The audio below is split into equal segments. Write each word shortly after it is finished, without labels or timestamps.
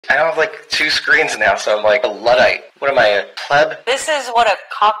I don't have like 2 screens now, so I'm like a Luddite. What am I, a pleb? This is what a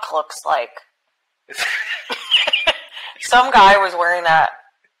cock looks like. Some guy was wearing that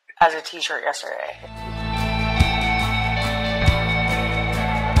as a t-shirt yesterday.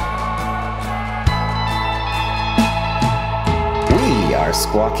 We are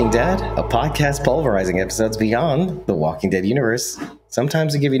Squawking Dead, a podcast pulverizing episodes beyond the Walking Dead universe.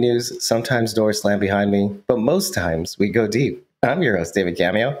 Sometimes we give you news, sometimes doors slam behind me, but most times we go deep. I'm your host, David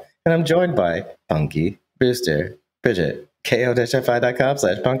Cameo, and I'm joined by Punky Brewster, Bridget,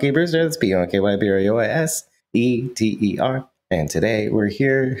 ko-fi.com/Punky Brewster. That's PUNKYBRUISETER. And today we're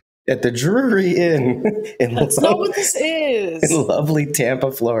here at the Drury Inn That's not what this is. in lovely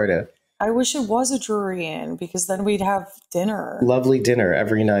Tampa, Florida. I wish it was a Drury Inn because then we'd have dinner. Lovely dinner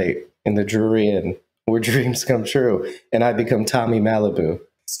every night in the Drury Inn where dreams come true. And I become Tommy Malibu.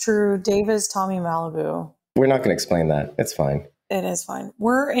 It's true. Dave is Tommy Malibu. We're not going to explain that. It's fine. It is fine.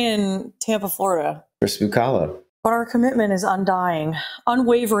 We're in Tampa, Florida. For Spookala. But our commitment is undying,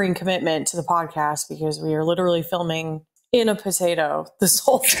 unwavering commitment to the podcast because we are literally filming in a potato. This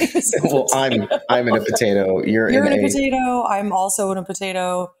whole thing is Well, I'm in a potato. You're in a potato. I'm also in a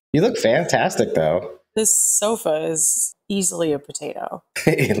potato. You look fantastic, though. This sofa is easily a potato.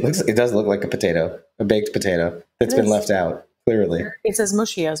 It does look like a potato, a baked potato that's been left out, clearly. It's as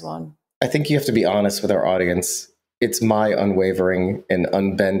mushy as one. I think you have to be honest with our audience. It's my unwavering and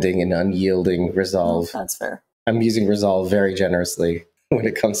unbending and unyielding resolve. That's fair. I'm using resolve very generously when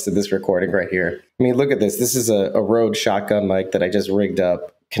it comes to this recording right here. I mean, look at this. This is a Rode shotgun mic that I just rigged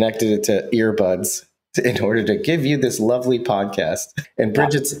up, connected it to earbuds in order to give you this lovely podcast. And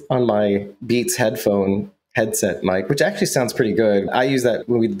Bridget's on my Beats headset mic, which actually sounds pretty good. I use that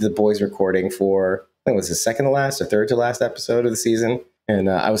when we did the boys recording for, I think it was the second to last or third to last episode of the season. And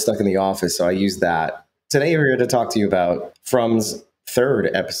I was stuck in the office, so I used that. Today we're here to talk to you about From's third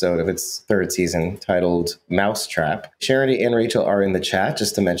episode of its third season titled Mousetrap. Charity and Rachel are in the chat,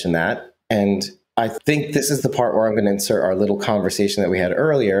 just to mention that. And I think this is the part where I'm going to insert our little conversation that we had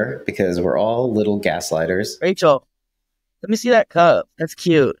earlier because we're all little gaslighters. Rachel, let me see that cup. That's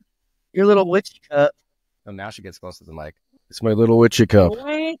cute. Your little witchy cup. Oh, now she gets close to the mic. It's my little witchy cup.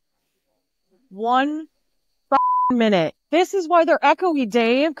 Wait 1 minute. This is why they're echoey,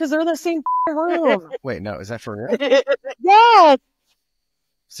 Dave, because they're in the same room. Wait, no, is that for real? Yes.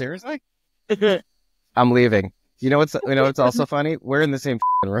 Seriously? I'm leaving. You know what's also funny? We're in the same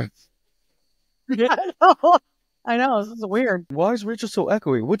room. I know. This is weird. Why is Rachel so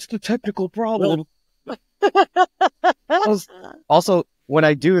echoey? What's the technical problem? Also, when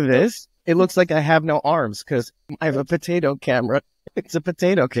I do this, it looks like I have no arms because I have a potato camera. It's a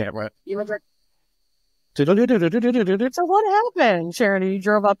potato camera. So what happened, Charity? You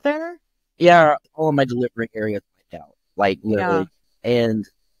drove up there? Yeah, all of my delivery areas wiped out. Like, literally. Yeah. And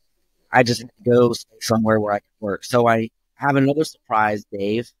I just had to go somewhere where I could work. So I have another surprise,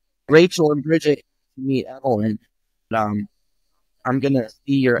 Dave. Rachel and Bridget meet Evelyn. I'm going to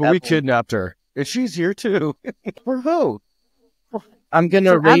see your Evelyn. We kidnapped her. And she's here, too. For who? I'm going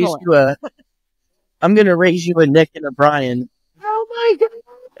to raise you a Nick and a Brian. Oh, my God.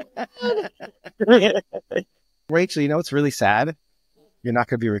 Rachel, you know what's really sad? You're not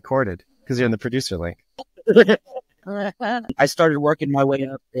going to be recorded because you're in the producer link. I started working my way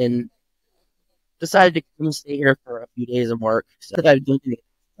up and decided to come stay here for a few days of work. So I've been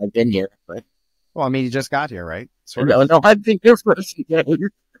here. But... Well, I mean, you just got here, right? No, I've been here for a few days.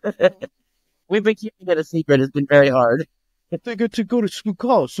 We've been keeping it a secret. It's been very hard. They get to go to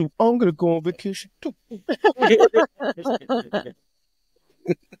Spookala, so I'm going to go on vacation too.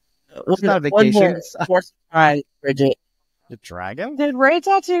 It's not a vacation. More surprise, Bridget. The dragon? Did Ray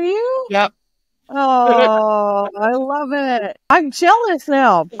tattoo you? Yep. Oh, I love it. I'm jealous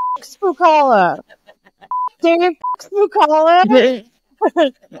now. Spookala. Dave, Spookala.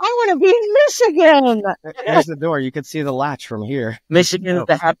 I want to be in Michigan. There's the door. You can see the latch from here. Michigan is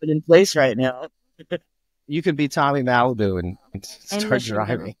the happening place right now. You could be Tommy Malibu and start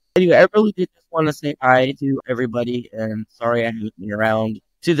driving. Anyway, I really did just want to say hi to everybody, and sorry I haven't been around.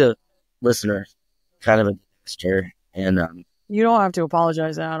 To the listeners, kind of a disaster, and you don't have to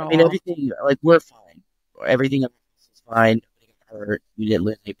apologize at all. I mean, everything, like, we're fine. Everything is fine. Nobody got hurt. We didn't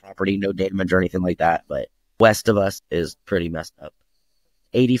lose any property, no damage or anything like that, but west of us is pretty messed up.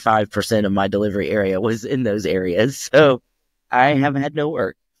 85% of my delivery area was in those areas, so I haven't had no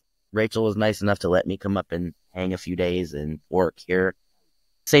work. Rachel was nice enough to let me come up and hang a few days and work here.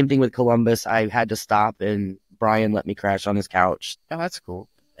 Same thing with Columbus. I had to stop, and Brian let me crash on his couch. Oh, that's cool.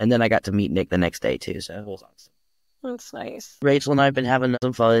 And then I got to meet Nick the next day, too, so it was awesome. That's nice. Rachel and I have been having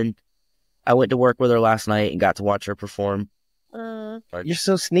some fun. I went to work with her last night and got to watch her perform. You're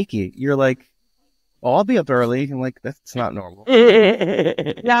so sneaky. You're like, oh, I'll be up early. I'm like, that's not normal.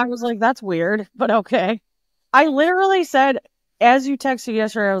 Yeah, I was like, that's weird, but okay. I literally said, as you texted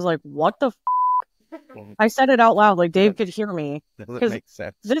yesterday, I was like, what the I said it out loud, like Dave could hear me. Doesn't make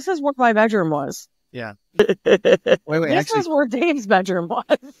sense. This is where my bedroom was. Yeah. Wait, This actually, is where Dave's bedroom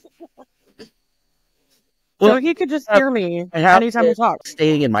was. So he could just hear me anytime we talk.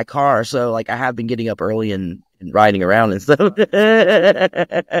 Staying in my car, so like I have been getting up early and riding around and stuff.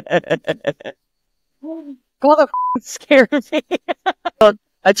 God, that scared me.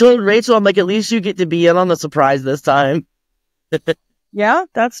 I told Rachel, I'm like, at least you get to be in on the surprise this time. Yeah,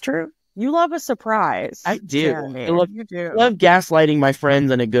 that's true. You love a surprise. I do. Jeremy. You do. I love gaslighting my friends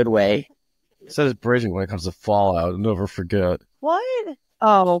in a good way. so does Bridget when it comes to Fallout. Never forget. What?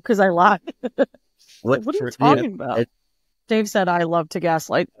 Oh, because I lied. What are you talking about? Dave said I love to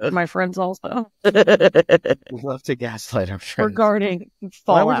gaslight my friends also. We love to gaslight our friends. Regarding Why don't we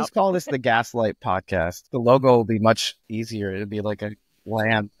Fallout. just call this the Gaslight Podcast? The logo will be much easier. It'd be like a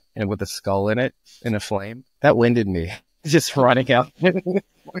lamp and with a skull in it and a flame. That winded me. Just running out.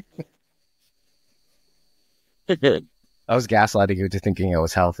 I was gaslighting you to thinking I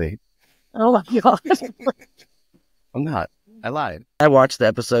was healthy. Oh my God. I'm not. I lied. I watched the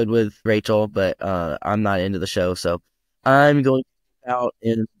episode with Rachel, but I'm not into the show, so I'm going out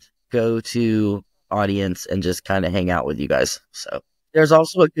and go to audience and just kind of hang out with you guys. So there's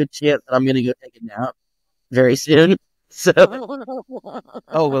also a good chance that I'm going to go take a nap very soon. So,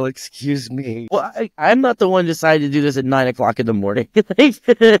 Oh, well, excuse me. well, I'm not the one decided to do this at 9 o'clock in the morning.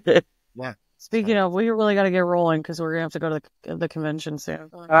 Yeah. Speaking of, we really got to get rolling because we're going to have to go to the convention soon.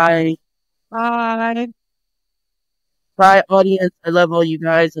 Bye. Bye. Bye, audience. I love all you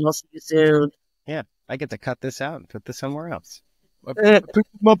guys, and I'll see you soon. Yeah. I get to cut this out and put this somewhere else. I pick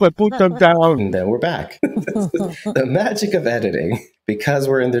them up, I put them down. And then we're back. The magic of editing, because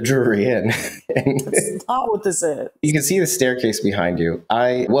we're in the Drury Inn. And That's not what this is. you can see the staircase behind you.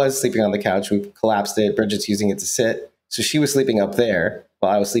 I was sleeping on the couch. We collapsed it. Bridget's using it to sit. So she was sleeping up there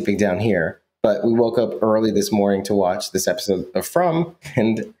while I was sleeping down here. But we woke up early this morning to watch this episode of From.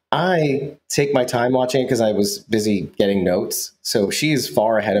 And I take my time watching it because I was busy getting notes. So she's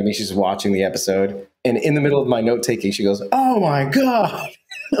far ahead of me. She's watching the episode. And in the middle of my note taking, she goes, "Oh my God,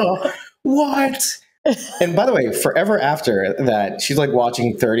 oh, what?" And by the way, forever after that, she's like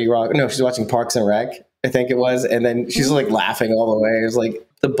watching 30 Rock. No, she's watching Parks and Rec, I think it was. And then she's like laughing all the way. It was like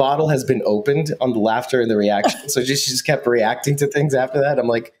the bottle has been opened on the laughter and the reaction. So she just kept reacting to things after that. I'm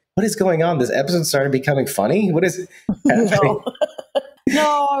like, what is going on? This episode started becoming funny. What is happening?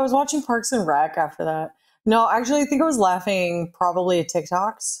 No, I was watching Parks and Rec after that. No, actually, I think I was laughing probably at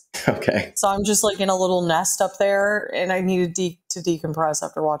TikToks. Okay. So I'm just like in a little nest up there, and I needed to decompress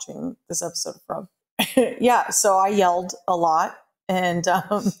after watching this episode from. Yeah, so I yelled a lot, and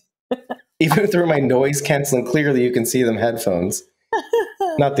Even through my noise canceling, clearly you can see them headphones.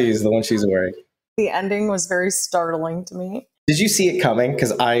 Not these, the one she's wearing. the ending was very startling to me. Did you see it coming?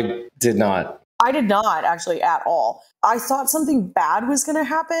 Because I did not. I did not actually at all. I thought something bad was going to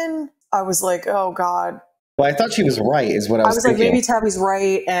happen. I was like, oh God. Well, I thought she was right, is what I was like, thinking. maybe Tabby's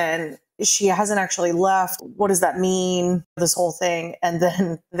right, and she hasn't actually left. What does that mean? This whole thing. And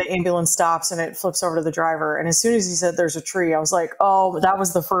then the ambulance stops and it flips over to the driver. And as soon as he said there's a tree, I was like, oh, that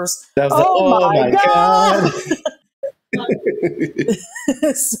was the first. That was Oh my God.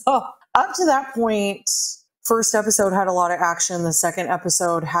 So up to that point, first episode had a lot of action. The second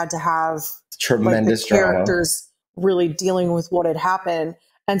episode had to have Tremendous the drama. characters really dealing with what had happened.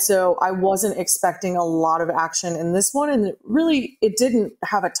 And so I wasn't expecting a lot of action in this one. And really, it didn't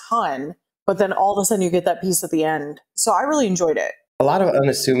have a ton. But then all of a sudden you get that piece at the end. So I really enjoyed it. A lot of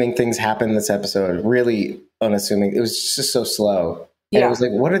unassuming things happened in this episode. Really unassuming. It was just so slow. And it was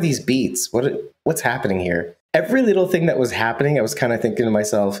like, what are these beats? What's happening here? Every little thing that was happening, I was kind of thinking to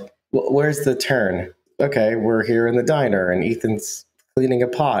myself, where's the turn? Okay, we're here in the diner and Ethan's cleaning a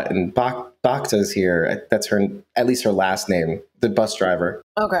pot and Bacta's here. That's her, at least her last name, the bus driver.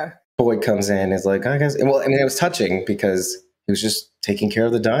 Okay. Boyd comes in, is like, I guess, well, I mean, it was touching because he was just taking care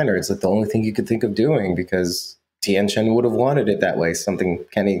of the diner. It's like the only thing you could think of doing because Tien Chen would have wanted it that way. Something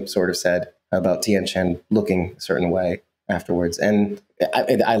Kenny sort of said about Tien Chen looking a certain way afterwards. And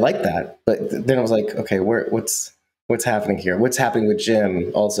I like that. But then I was like, okay, what's happening here? What's happening with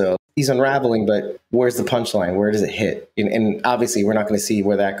Jim also? He's unraveling, but where's the punchline? Where does it hit? And obviously, we're not going to see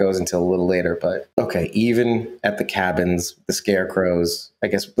where that goes until a little later. But okay, even at the cabins, the scarecrows, I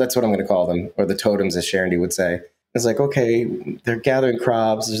guess that's what I'm going to call them, or the totems, as Sharon D would say. It's like, okay, they're gathering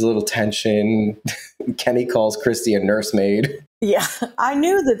crops. There's a little tension. Kenny calls Christy a nursemaid. Yeah, I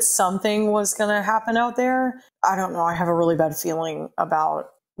knew that something was going to happen out there. I don't know. I have a really bad feeling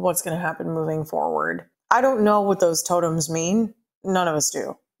about what's going to happen moving forward. I don't know what those totems mean. None of us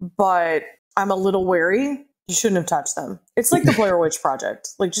do. But I'm a little wary. You shouldn't have touched them. It's like the Blair Witch Project.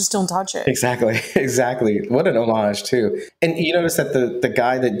 Like, just don't touch it. Exactly. Exactly. What an homage, too. And you notice that the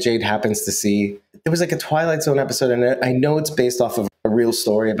guy that Jade happens to see, there was like a Twilight Zone episode, and I know it's based off of a real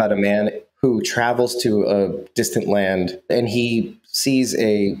story about a man who travels to a distant land, and he sees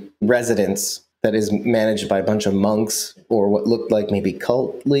a residence that is managed by a bunch of monks, or what looked like maybe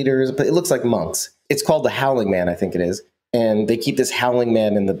cult leaders, but it looks like monks. It's called the Howling Man, I think it is. And they keep this howling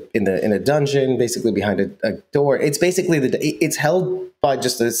man in a dungeon, basically behind a door. It's basically it's held by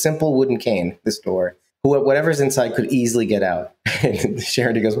just a simple wooden cane. This door, whatever's inside could easily get out. And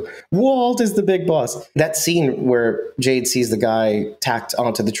Charity goes, "Walt is the big boss." That scene where Jade sees the guy tacked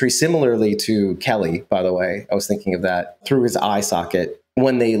onto the tree, similarly to Kelly, by the way, I was thinking of that, through his eye socket.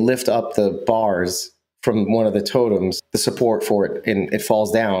 When they lift up the bars from one of the totems, the support for it, and it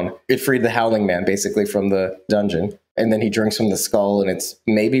falls down. It freed the howling man basically from the dungeon. And then he drinks from the skull, and it's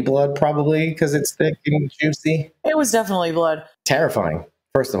maybe blood, probably, because it's thick and juicy. It was definitely blood. Terrifying,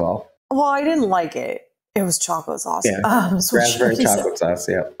 first of all. Well, I didn't like it. It was chocolate sauce. Yeah. Raspberry chocolate sauce,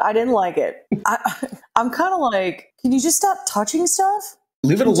 yeah. I didn't like it. I'm kind of like, can you just stop touching stuff?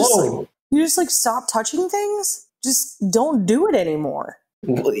 Leave it alone. You just like stop touching things? Just don't do it anymore.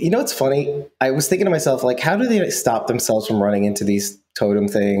 Well, you know what's funny? I was thinking to myself, like, how do they stop themselves from running into these totem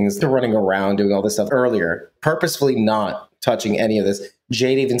things? They're running around doing all this stuff earlier, purposefully not touching any of this.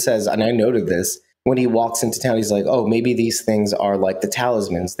 Jade even says, and I noted this, when he walks into town, he's like, oh, maybe these things are like the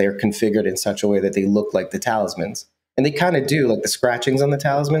talismans. They're configured in such a way that they look like the talismans. And they kind of do, like the scratchings on the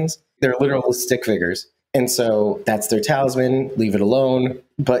talismans. They're literal stick figures. And so that's their talisman, leave it alone.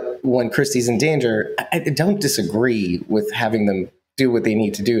 But when Christie's in danger, I don't disagree with having them do what they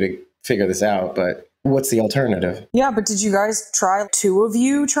need to do to figure this out, but what's the alternative? Yeah, but did you guys try, two of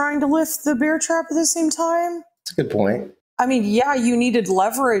you trying to lift the bear trap at the same time? That's a good point. I mean, yeah, you needed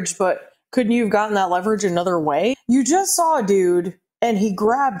leverage, but couldn't you have gotten that leverage another way? You just saw a dude and he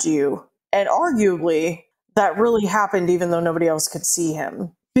grabbed you, and arguably that really happened even though nobody else could see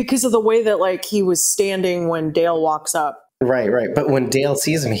him because of the way that like he was standing when Dale walks up. Right. But when Dale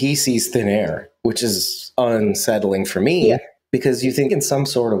sees him, he sees thin air, which is unsettling for me. Yeah. Because you think in some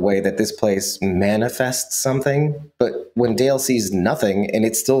sort of way that this place manifests something, but when Dale sees nothing and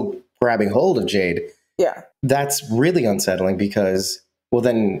it's still grabbing hold of Jade, yeah, that's really unsettling because, well,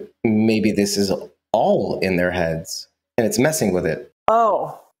 then maybe this is all in their heads and it's messing with it.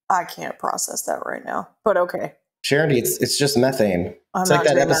 Oh, I can't process that right now, but okay. Charity, it's just methane. It's like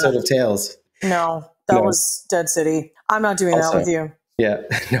that episode of Tales. No, that was Dead City. I'm not doing that with you. Yeah,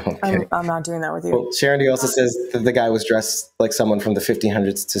 no, I'm not doing that with you. Well, Charity also says that the guy was dressed like someone from the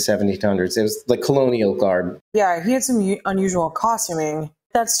 1500s to 1700s. It was like colonial garb. Yeah, he had some unusual costuming.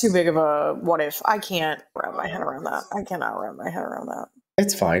 That's too big of a what if. I can't wrap my head around that. I cannot wrap my head around that.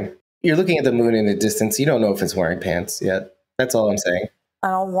 It's fine. You're looking at the moon in the distance. You don't know if it's wearing pants yet. That's all I'm saying. I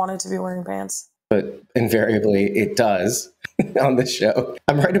don't want it to be wearing pants. But invariably, it does on the show.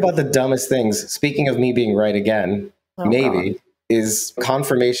 I'm right about the dumbest things. Speaking of me being right again, maybe... God. Is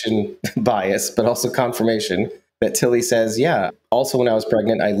confirmation bias, but also confirmation that Tilly says, yeah, also when I was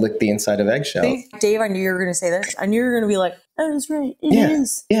pregnant, I licked the inside of eggshells. Dave, I knew you were going to say this. I knew you were going to be like, oh, that's right. It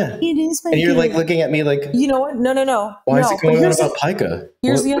is. Yeah. It is my And you're kid. Like looking at me like, you know what? No. Why is it going on about pica?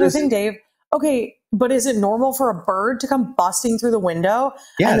 Here's the other thing, Dave. Okay, but is it normal for a bird to come busting through the window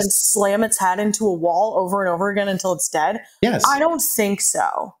and then slam its head into a wall over and over again until it's dead? Yes. I don't think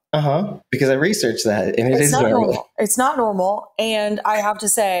so. Because I researched that and it's not normal. It's not normal. And I have to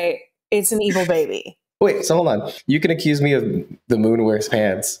say, it's an evil baby. Wait, so hold on. You can accuse me of the moon wears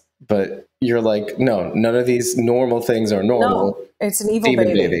pants, but you're like, no, none of these normal things are normal. No, it's an evil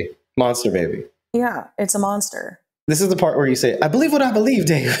baby. Monster baby. Yeah, it's a monster. This is the part where you say, I believe what I believe,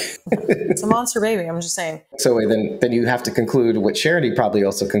 Dave. It's a monster baby, I'm just saying. So wait, then you have to conclude what Charity probably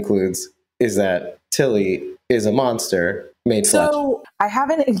also concludes is that Tilly is a monster made flesh. So I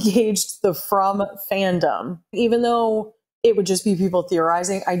haven't engaged the From fandom, even though it would just be people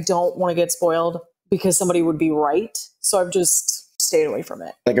theorizing. I don't want to get spoiled because somebody would be right. So I've just stayed away from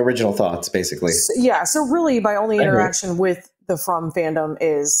it. Like original thoughts, basically. So really my only interaction with the From fandom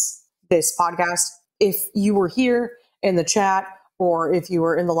is this podcast. If you were here in the chat or if you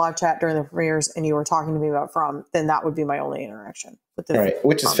were in the live chat during the premieres and you were talking to me about From, then that would be my only interaction with the right,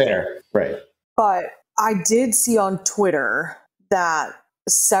 which is fair. Right. But I did see on Twitter that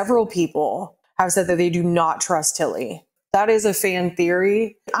several people have said that they do not trust Tilly. That is a fan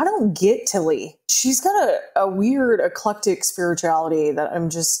theory. I don't get Tilly. She's got a weird eclectic spirituality that I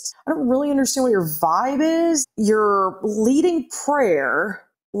don't really understand what your vibe is. Your leading prayer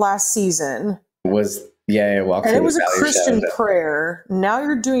last season was, walk and through it was the a valley of Christian shadow. prayer. Now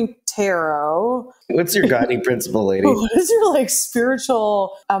you're doing tarot. What's your guiding principle, lady? What is your like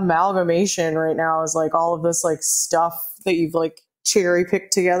spiritual amalgamation right now? Is like all of this like stuff that you've like cherry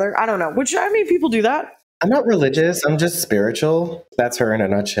picked together. I don't know. Which I mean, people do that. I'm not religious. I'm just spiritual. That's her in a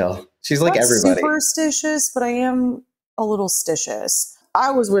nutshell. She's like Not everybody. superstitious, but I am a little stitious. I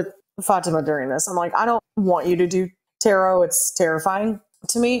was with Fatima during this. I'm like, I don't want you to do tarot. It's terrifying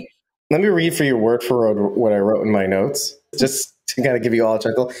to me. Let me read for you word for word what I wrote in my notes, just to kind of give you all a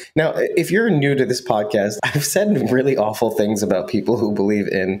chuckle. Now, if you're new to this podcast, I've said really awful things about people who believe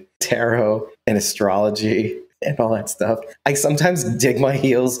in tarot and astrology and all that stuff. I sometimes dig my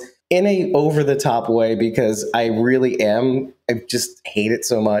heels in a over-the-top way because I really am. I just hate it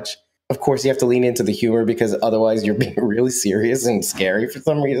so much. Of course, you have to lean into the humor because otherwise you're being really serious and scary for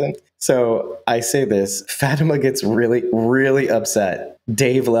some reason. So I say this, Fatima gets really, really upset,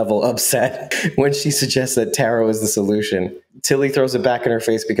 Dave level upset, when she suggests that tarot is the solution. Tilly throws it back in her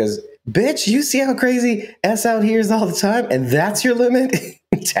face because, bitch, you see how crazy S out here is all the time? And that's your limit?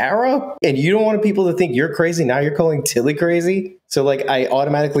 Tarot? And you don't want people to think you're crazy. Now you're calling Tilly crazy? So like I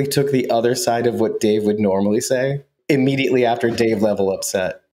automatically took the other side of what Dave would normally say immediately after Dave level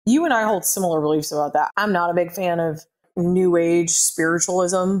upset. You and I hold similar beliefs about that. I'm not a big fan of new age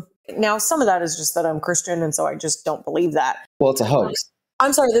spiritualism. Now, some of that is just that I'm Christian, and so I just don't believe that. Well, it's a hoax.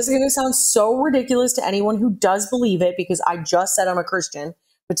 I'm sorry, this is going to sound so ridiculous to anyone who does believe it because I just said I'm a Christian,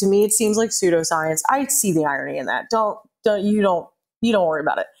 but to me it seems like pseudoscience. I see the irony in that. Don't worry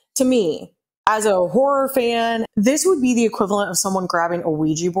about it. To me, as a horror fan, this would be the equivalent of someone grabbing a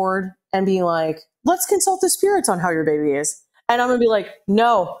Ouija board and being like, let's consult the spirits on how your baby is. And I'm going to be like,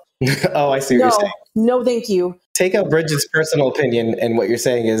 no. Oh, I see what you're saying. No, thank you. Take out Bridget's personal opinion, and what you're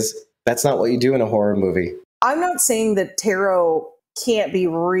saying is that's not what you do in a horror movie. I'm not saying that tarot can't be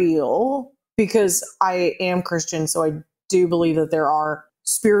real because I am Christian, so I do believe that there are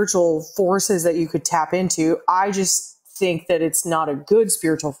spiritual forces that you could tap into. I just think that it's not a good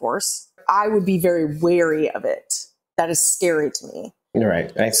spiritual force. I would be very wary of it. That is scary to me.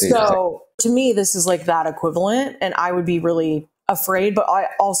 Right. I see. So to me, this is like that equivalent, and I would be really afraid, but I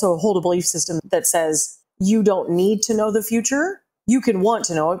also hold a belief system that says you don't need to know the future. You can want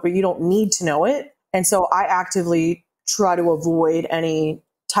to know it, but you don't need to know it. And so I actively try to avoid any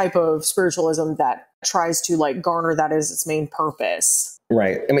type of spiritualism that tries to like garner that as its main purpose.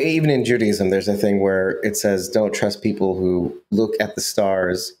 Right. I mean, even in Judaism, there's a thing where it says don't trust people who look at the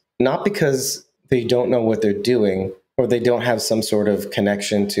stars, not because they don't know what they're doing or they don't have some sort of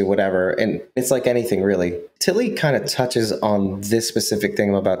connection to whatever. And it's like anything, really. Tilly kind of touches on this specific thing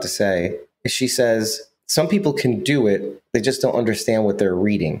I'm about to say. She says some people can do it, they just don't understand what they're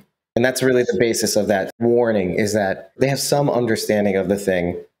reading. And that's really the basis of that warning, is that they have some understanding of the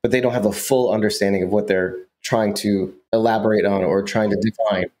thing, but they don't have a full understanding of what they're trying to elaborate on or trying to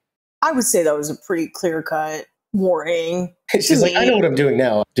define. I would say that was a pretty clear-cut warning. She's like, I know what I'm doing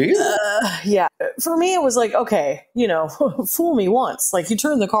now. Do you? Yeah. For me, it was like, okay, fool me once. Like you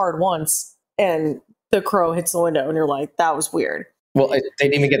turn the card once and the crow hits the window and you're like, that was weird. Well, they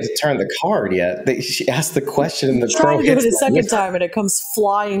didn't even get to turn the card yet. She asked the question and the crow hits to do it a second time and it comes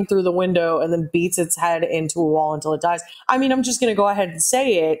flying through the window and then beats its head into a wall until it dies. I mean, I'm just going to go ahead and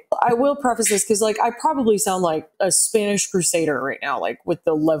say it. I will preface this because like I probably sound like a Spanish crusader right now, like with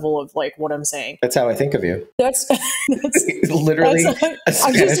the level of like what I'm saying. That's how I think of you. That's literally.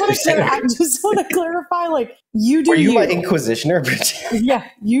 I just want to clarify, like you do. Were you my Inquisitioner? Yeah,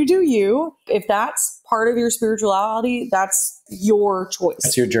 you do you. If that's part of your spirituality, that's your choice.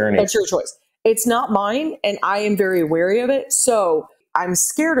 That's your journey. That's your choice. It's not mine, and I am very wary of it. So I'm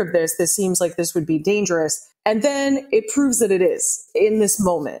scared of this. This seems like this would be dangerous. And then it proves that it is in this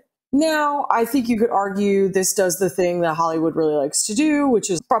moment. Now, I think you could argue this does the thing that Hollywood really likes to do, which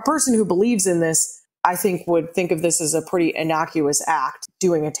is a person who believes in this, I think, would think of this as a pretty innocuous act,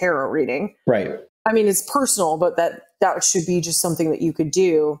 doing a tarot reading. Right. I mean, it's personal, but that should be just something that you could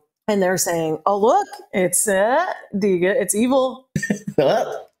do. And they're saying, "Oh, look, it's evil."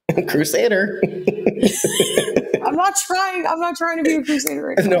 Crusader. I'm not trying to be a crusader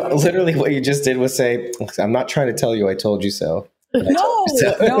right now. No, literally what you just did was say, I'm not trying to tell you I told you so. No,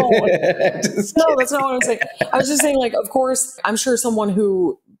 that's not what I'm saying. I was just saying, like, of course, I'm sure someone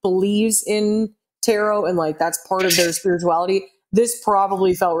who believes in tarot and like that's part of their spirituality, this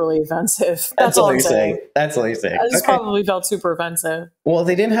probably felt really offensive. That's all I'm saying. That's all you're saying. This probably felt super offensive. Well,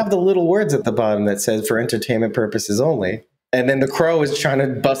 they didn't have the little words at the bottom that said for entertainment purposes only. And then the crow is trying to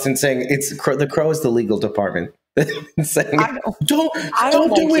bust in saying the crow is the legal department. Saying, don't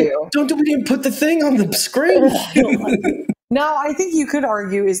do it. Don't do it and put the thing on the screen. Now, I think you could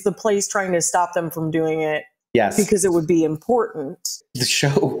argue, is the place trying to stop them from doing it? Yes. Because it would be important. The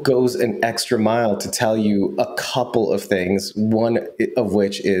show goes an extra mile to tell you a couple of things, one of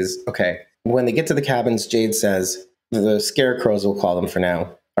which is, okay, when they get to the cabins, Jade says the scarecrows, we'll call them for now,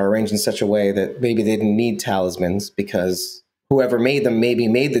 are arranged in such a way that maybe they didn't need talismans because whoever made them maybe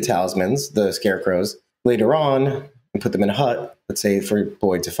made the talismans, the scarecrows, later on and put them in a hut, let's say for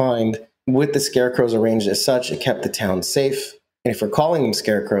Boyd to find. With the scarecrows arranged as such, it kept the town safe. And if we're calling them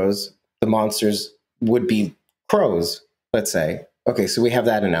scarecrows, the monsters would be crows, let's say. Okay, so we have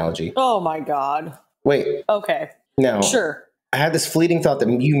that analogy. Oh my God. Wait. Okay. Now, sure. I had this fleeting thought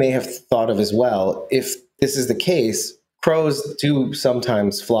that you may have thought of as well. If this is the case, crows do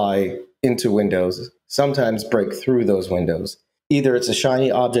sometimes fly into windows, sometimes break through those windows. Either it's a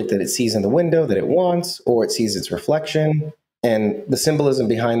shiny object that it sees in the window that it wants, or it sees its reflection. And the symbolism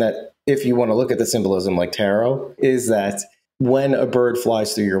behind that, if you want to look at the symbolism like tarot, is that when a bird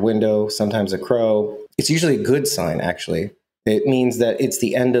flies through your window, sometimes a crow, it's usually a good sign, actually. It means that it's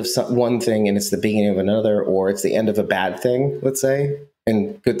the end of one thing and it's the beginning of another, or it's the end of a bad thing, let's say,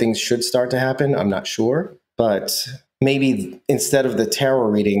 and good things should start to happen. I'm not sure. But maybe instead of the tarot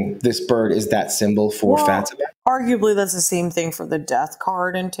reading, this bird is that symbol for Fatima. Arguably, that's the same thing for the death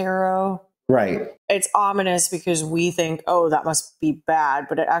card in tarot. Right. It's ominous because we think, oh, that must be bad,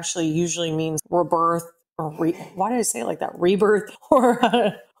 but it actually usually means rebirth or why did I say it like that? Rebirth or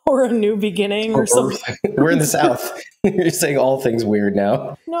a new beginning or something. We're in the South. You're saying all things weird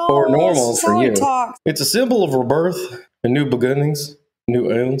now. No, or normal for you. Talk. It's a symbol of rebirth and new beginnings,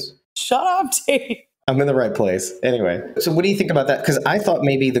 new ends. Shut up, Tate. I'm in the right place. Anyway, so what do you think about that? Because I thought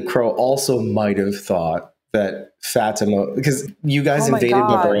maybe the crow also might have thought that Fatima, because you guys invaded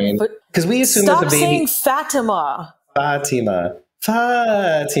my brain. Because we assumed that the baby. Stop saying Fatima.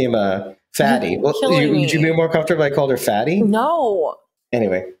 Fatima. Fatty. Well, would you be more comfortable if I called her Fatty? No.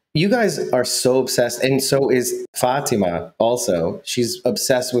 Anyway, you guys are so obsessed, and so is Fatima also. She's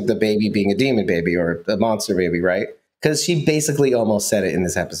obsessed with the baby being a demon baby or a monster baby, right? Because she basically almost said it in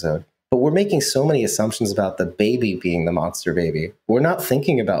this episode. But we're making so many assumptions about the baby being the monster baby. We're not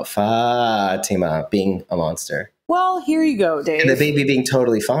thinking about Fatima being a monster. Well, here you go, Dave. And the baby being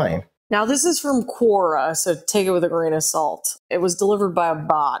totally fine. Now, this is from Quora, so take it with a grain of salt. It was delivered by a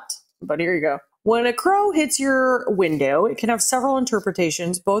bot, but here you go. When a crow hits your window, it can have several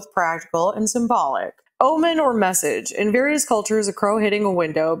interpretations, both practical and symbolic. Omen or message. In various cultures, a crow hitting a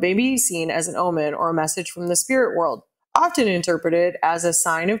window may be seen as an omen or a message from the spirit world, often interpreted as a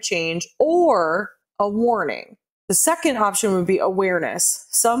sign of change or a warning. The second option would be awareness.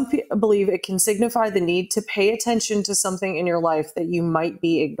 Some believe it can signify the need to pay attention to something in your life that you might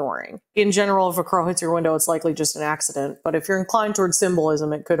be ignoring. In general, if a crow hits your window, it's likely just an accident. But if you're inclined towards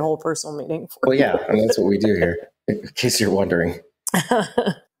symbolism, it could hold personal meaning for you. Well, yeah, and that's what we do here, in case you're wondering.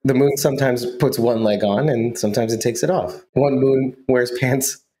 The moon sometimes puts one leg on and sometimes it takes it off. One moon wears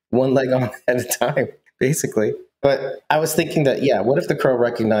pants one leg on at a time, basically. But I was thinking that, yeah, what if the crow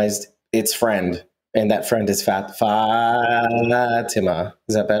recognized its friend? And that friend is Fatima.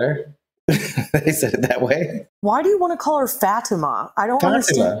 Is that better? They said it that way. Why do you want to call her Fatima? I don't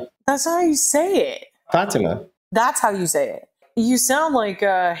understand. That's not how you say it. Fatima. That's how you say it. You sound like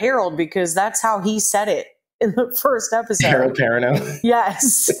Harold because that's how he said it in the first episode. Harold Perrineau?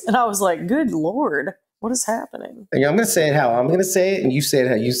 Yes. And I was like, good Lord, what is happening? Yeah, I'm going to say it how I'm going to say it, and you say it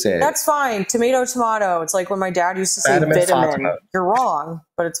how you say it. That's fine. Tomato, tomato. It's like when my dad used to say Fatima, vitamin. Fatima. You're wrong,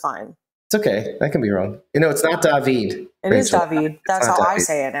 but it's fine. It's okay. That can be wrong. You know, it's not David. It is David. That's how I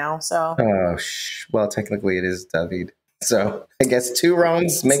say it now. So. Oh, well, technically it is David. So I guess two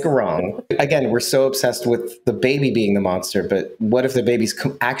wrongs make a wrong. Again, we're so obsessed with the baby being the monster, but what if the baby's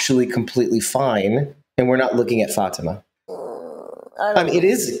actually completely fine and we're not looking at Fatima? I mean, it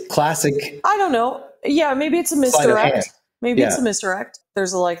is classic. I don't know. Yeah, maybe it's a misdirect. Maybe it's a misdirect.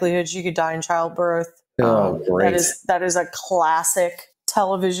 There's a likelihood she could die in childbirth. Oh, great. That is a classic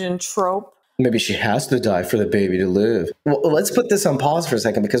television trope. Maybe she has to die for the baby to live. Well, let's put this on pause for a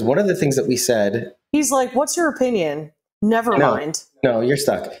second, because one of the things that we said... He's like, what's your opinion? Never mind. No, you're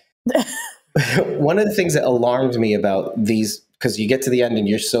stuck. One of the things that alarmed me about these, because you get to the end and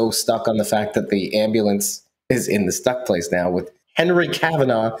you're so stuck on the fact that the ambulance is in the stuck place now with Henry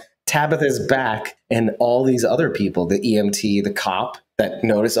Kavanaugh, Tabitha's back, and all these other people, the EMT, the cop, that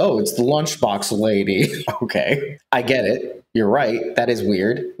notice, oh, it's the lunchbox lady. Okay, I get it. You're right. That is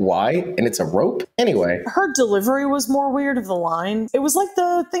weird. Why? And it's a rope? Anyway. Her delivery was more weird of the line. It was like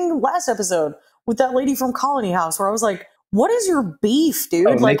the thing last episode with that lady from Colony House where I was like, what is your beef, dude?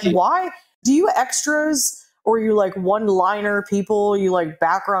 Oh, like, Nikki. why? Do you extras or you like one-liner people, you like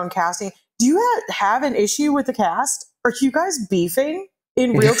background casting? Do you have an issue with the cast? Are you guys beefing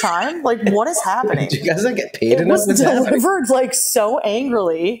in real time? Like, what is happening? Do you guys not get paid It enough? was What's happening? delivered like so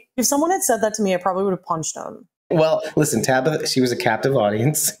angrily. If someone had said that to me, I probably would have punched them. Well, listen, Tabitha, she was a captive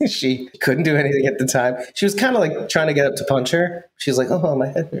audience. She couldn't do anything at the time. She was kind of like trying to get up to punch her. She was like, oh, my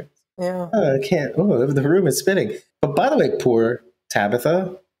head hurts. Yeah. Oh, I can't. Oh, the room is spinning. But by the way, poor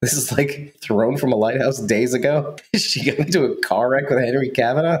Tabitha, this is like thrown from a lighthouse days ago. She got into a car wreck with Henry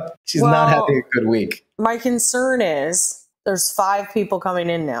Kavanaugh. She's not having a good week. My concern is there's 5 people coming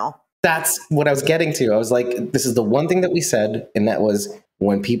in now. That's what I was getting to. I was like, this is the one thing that we said, and that was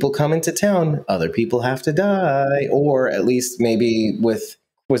when people come into town, other people have to die. Or at least maybe with,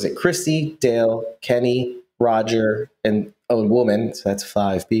 was it Christy, Dale, Kenny, Roger, and a woman. So that's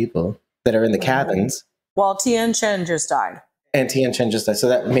 5 people that are in the cabins. Well, Tien Chen just died. And Tien Chen just died. So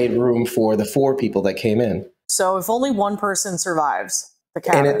that made room for the 4 people that came in. So if only one person survives the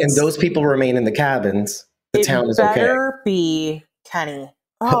And, cabins. and those people remain in the cabins, the town is okay. It better be Kenny.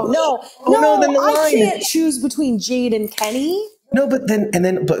 Oh, no. Then the I line. can't choose between Jade and Kenny. No, but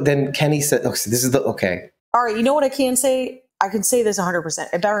then Kenny said, oh, so this is the, okay. All right, you know what I can say? I can say this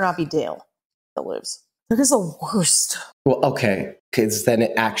 100%. It better not be Dale that lives. That is the worst. Well, okay, because then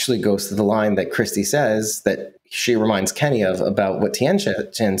it actually goes to the line that Christy says that she reminds Kenny of about what Tien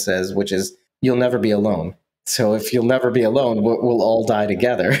Chen says, which is, you'll never be alone. So if you'll never be alone, we'll all die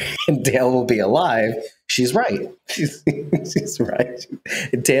together and Dale will be alive. She's right. She's right.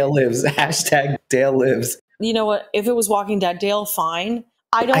 Dale lives. Hashtag Dale lives. You know what? If it was Walking Dead Dale, fine.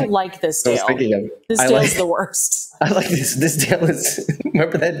 I don't like this Dale. This Dale's the worst. I like this. This Dale is,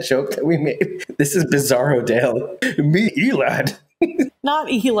 remember that joke that we made? This is Bizarro Dale. Me, Elad. Not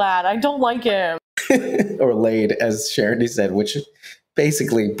Elad. I don't like him. Or Laid, as Sharon said, which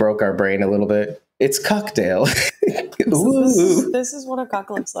basically broke our brain a little bit. It's Cockdale. This is what a cock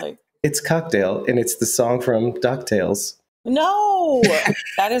looks like. It's Cockdale, and it's the song from DuckTales. No,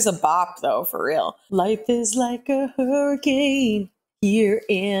 that is a bop, though, for real. Life is like a hurricane here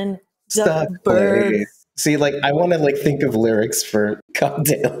in Duckburg. See, like, I want to like think of lyrics for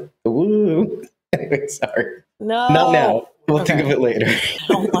Cockdale. Woo. Anyway, sorry. No. Not now. We'll think of it later. I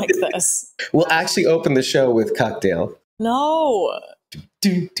don't like this. We'll actually open the show with Cockdale. No.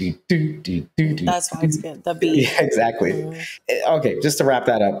 Do, do, do, do, do, do. That's why it's good. The beat. Yeah, exactly. Okay, just to wrap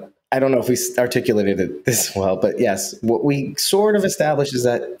that up. I don't know if we articulated it this well, but yes, what we sort of established is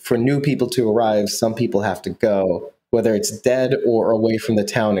that for new people to arrive, some people have to go, whether it's dead or away from the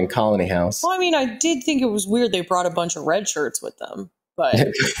town and Colony House. Well, I mean, I did think it was weird they brought a bunch of red shirts with them, but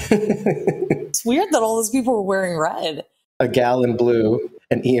it's weird that all those people were wearing red. A gal in blue,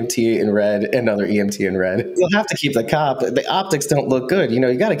 an EMT in red, another EMT in red. You'll have to keep the cop. The optics don't look good. You know,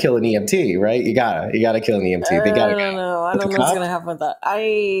 you got to kill an EMT, right? You gotta kill an EMT. They gotta. I don't know. I don't know what's gonna happen with that.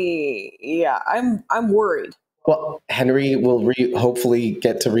 I'm worried. Well, Henry will hopefully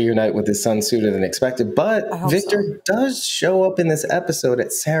get to reunite with his son sooner than expected, but Victor does show up in this episode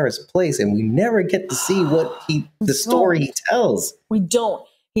at Sarah's place, and we never get to see what the story he tells. We don't.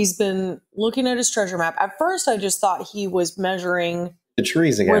 He's been looking at his treasure map. At first, I just thought he was measuring the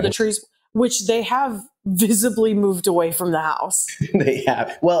trees again. Where the trees, which they have visibly moved away from the house. They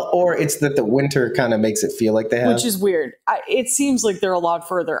have. Well, or it's that the winter kind of makes it feel like they have. Which is weird. It seems like they're a lot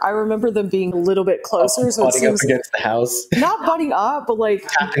further. I remember them being a little bit closer. So it seems up against the house. Not butting up, but like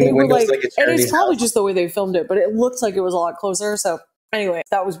they were like and it's probably just the way they filmed it, but it looked like it was a lot closer. So anyway,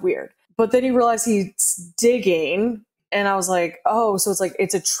 that was weird. But then he realized he's digging. And I was like, oh, so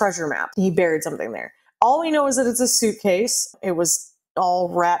it's a treasure map. He buried something there. All we know is that it's a suitcase. It was all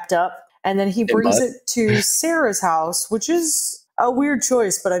wrapped up. And then he brings it to Sarah's house, which is a weird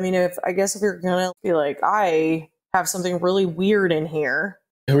choice. But I mean, if you're going to be like, I have something really weird in here.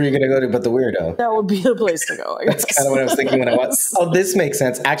 Who are you going to go to but the weirdo? That would be the place to go. That's kind of what I was thinking when I watched. Oh, this makes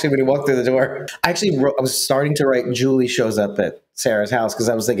sense. Actually, when you walk through the door, I was starting to write Julie shows up at Sarah's house because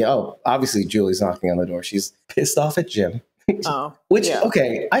I was thinking, oh, obviously Julie's knocking on the door. She's pissed off at Jim. Oh, Which,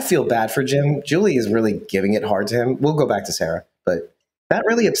 okay, I feel bad for Jim. Julie is really giving it hard to him. We'll go back to Sarah, but that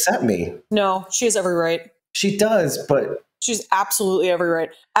really upset me. No, she has every right. She does, but... She's absolutely every right.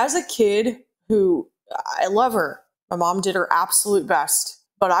 As a kid who, I love her. My mom did her absolute best.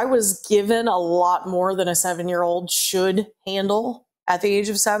 But I was given a lot more than a 7-year-old should handle at the age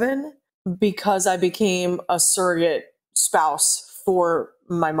of 7 because I became a surrogate spouse for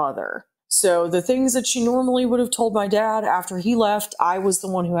my mother. So the things that she normally would have told my dad after he left, I was the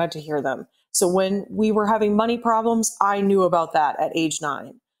one who had to hear them. So when we were having money problems, I knew about that at age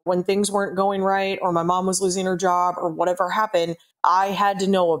 9. When things weren't going right or my mom was losing her job or whatever happened, I had to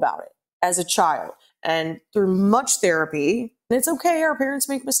know about it as a child. And through much therapy, and it's okay, our parents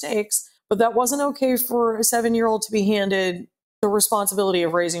make mistakes, but that wasn't okay for a 7-year-old to be handed the responsibility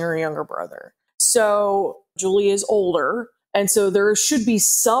of raising her younger brother. So Julie is older. And so there should be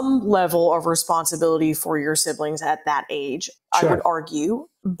some level of responsibility for your siblings at that age, sure. I would argue.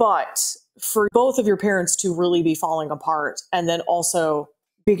 But for both of your parents to really be falling apart and then also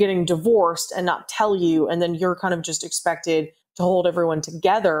be getting divorced and not tell you, and then you're kind of just expected to hold everyone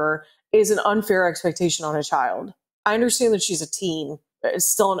together is an unfair expectation on a child. I understand that she's a teen, but it's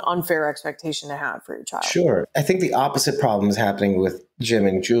still an unfair expectation to have for your child. Sure. I think the opposite problem is happening with Jim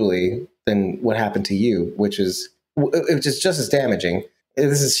and Julie than what happened to you, which is just as damaging.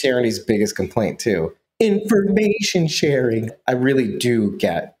 This is Charity's biggest complaint too. Information sharing. I really do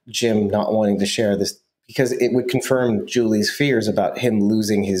get Jim not wanting to share this because it would confirm Julie's fears about him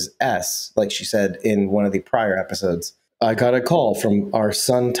losing his S, like she said in one of the prior episodes. I got a call from our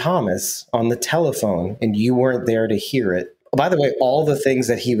son Thomas on the telephone and you weren't there to hear it. By the way, all the things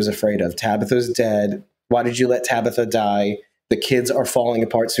that he was afraid of. Tabitha's dead. Why did you let Tabitha die? The kids are falling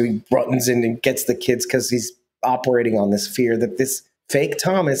apart. So he runs in and gets the kids because he's operating on this fear that this fake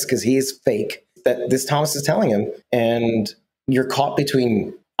Thomas, because he is fake, that this Thomas is telling him. And you're caught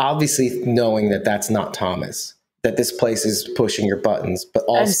between obviously knowing that that's not Thomas, that this place is pushing your buttons, but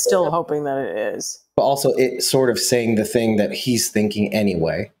also... And still hoping that it is. But also it sort of saying the thing that he's thinking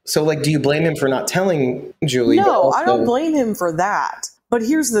anyway. So, like, do you blame him for not telling Julie? No, also... I don't blame him for that. But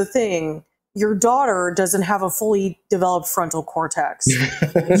here's the thing. Your daughter doesn't have a fully developed frontal cortex.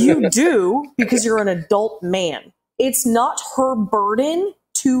 You do because you're an adult man. It's not her burden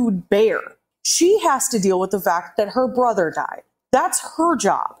to bear. She has to deal with the fact that her brother died. That's her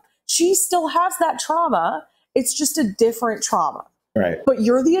job. She still has that trauma. It's just a different trauma. Right. But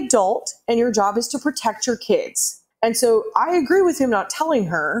you're the adult and your job is to protect your kids. And so I agree with him not telling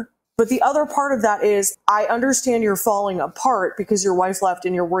her. But the other part of that is I understand you're falling apart because your wife left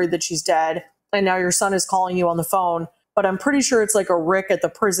and you're worried that she's dead. And now your son is calling you on the phone. But I'm pretty sure it's like a Rick at the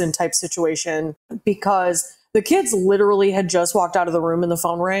prison type situation because the kids literally had just walked out of the room and the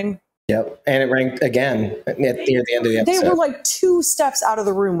phone rang. Yep. And it rang again near the end of the episode. They were like 2 steps out of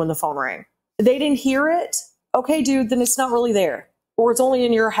the room when the phone rang. They didn't hear it. Okay, dude, then it's not really there. Or it's only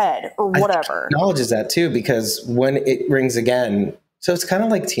in your head or whatever. I acknowledges that too, because when it rings again, so it's kind of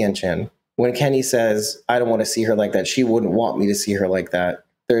like Tian Chen. When Kenny says, I don't want to see her like that, she wouldn't want me to see her like that.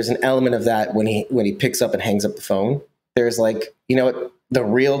 There's an element of that when he picks up and hangs up the phone. There's like, you know what? The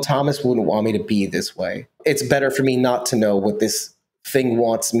real Thomas wouldn't want me to be this way. It's better for me not to know what this thing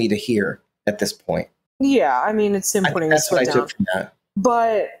wants me to hear at this point. Yeah, I mean, it's him putting that's his foot what I down. took from that.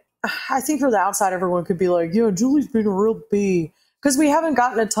 But I think from the outside, everyone could be like, yeah, Julie's been a real B. Because we haven't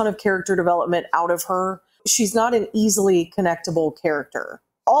gotten a ton of character development out of her. She's not an easily connectable character.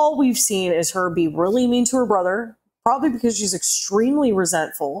 All we've seen is her be really mean to her brother, probably because she's extremely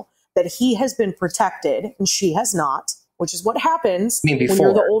resentful that he has been protected and she has not, which is what happens when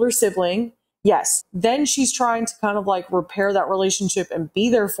you're the older sibling. Yes. Then she's trying to kind of like repair that relationship and be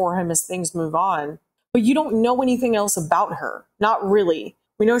there for him as things move on. But you don't know anything else about her. Not really.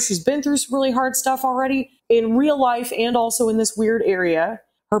 We know she's been through some really hard stuff already in real life and also in this weird area.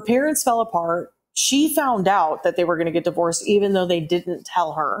 Her parents fell apart. She found out that they were going to get divorced even though they didn't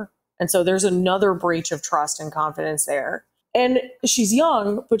tell her. And so there's another breach of trust and confidence there. And she's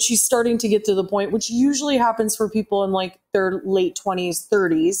young, but she's starting to get to the point, which usually happens for people in like their late 20s,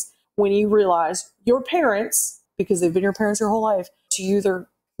 30s, when you realize your parents, because they've been your parents your whole life, to you they're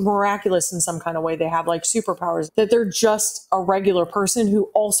miraculous in some kind of way. They have like superpowers, that they're just a regular person who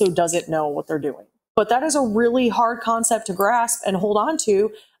also doesn't know what they're doing. But that is a really hard concept to grasp and hold on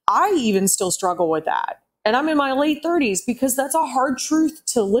to. I even still struggle with that. And I'm in my late 30s because that's a hard truth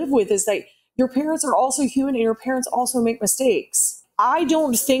to live with, is that your parents are also human and your parents also make mistakes. I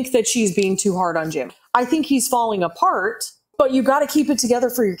don't think that she's being too hard on Jim. I think he's falling apart, but you got to keep it together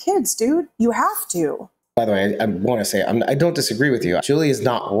for your kids, dude. You have to. By the way, I want to say, I don't disagree with you. Julie is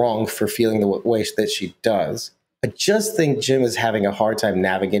not wrong for feeling the way that she does. I just think Jim is having a hard time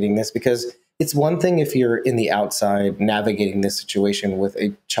navigating this, because it's one thing if you're in the outside navigating this situation with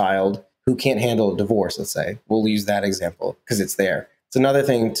a child who can't handle a divorce, let's say. We'll use that example because it's there. It's another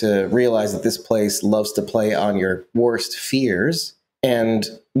thing to realize that this place loves to play on your worst fears. And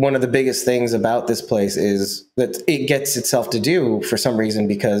one of the biggest things about this place is that it gets itself to do for some reason,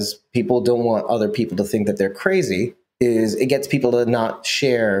 because people don't want other people to think that they're crazy, is it gets people to not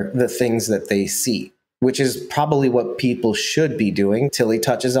share the things that they see, which is probably what people should be doing. Tilly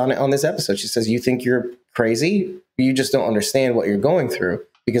touches on it on this episode. She says, you think you're crazy? You just don't understand what you're going through,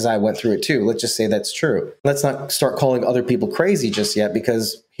 because I went through it too. Let's just say that's true. Let's not start calling other people crazy just yet,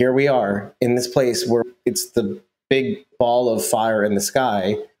 because here we are in this place where it's the big ball of fire in the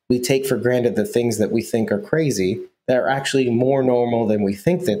sky. We take for granted the things that we think are crazy that are actually more normal than we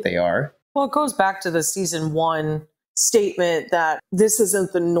think that they are. Well, it goes back to the season 1 statement that this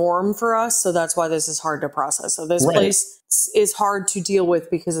isn't the norm for us. So that's why this is hard to process. So this place is hard to deal with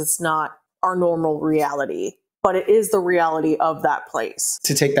because it's not our normal reality, but it is the reality of that place.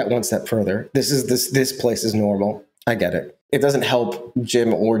 To take that one step further, this place is normal. I get it. It doesn't help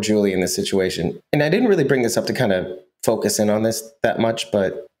Jim or Julie in this situation. And I didn't really bring this up to kind of focus in on this that much,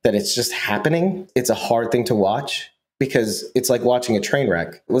 but that it's just happening. It's a hard thing to watch because it's like watching a train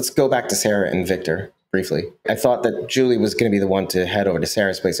wreck. Let's go back to Sarah and Victor briefly. I thought that Julie was going to be the one to head over to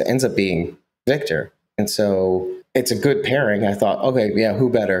Sarah's place. It ends up being Victor. And so it's a good pairing. I thought, okay, yeah, who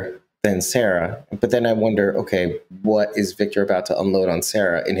better than Sarah? But then I wonder, okay, what is Victor about to unload on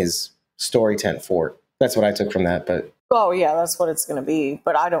Sarah in his story tent fort? That's what I took from that. But oh, yeah, that's what it's going to be.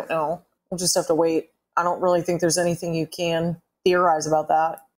 But I don't know. We'll just have to wait. I don't really think there's anything you can theorize about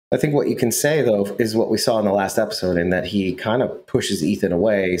that. I think what you can say, though, is what we saw in the last episode, in that he kind of pushes Ethan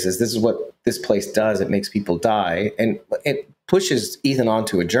away. He says, this is what this place does. It makes people die. And it pushes Ethan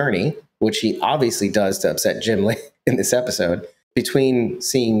onto a journey, which he obviously does to upset Jim in this episode. Between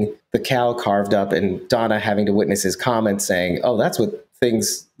seeing the cow carved up and Donna having to witness his comments saying, oh, that's what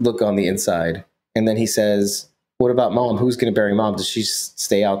things look on the inside. And then he says, what about Mom? Who's going to bury Mom? Does she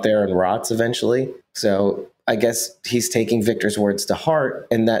stay out there and rots eventually? So I guess he's taking Victor's words to heart,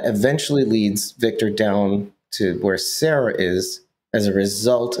 and that eventually leads Victor down to where Sarah is as a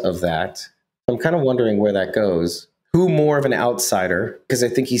result of that. I'm kind of wondering where that goes. Who more of an outsider? Because I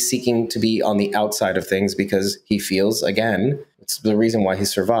think he's seeking to be on the outside of things because he feels, again, it's the reason why he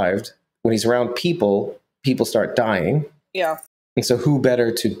survived. When he's around people, people start dying. Yeah. And so who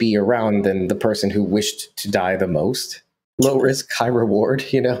better to be around than the person who wished to die the most? Low risk, high reward,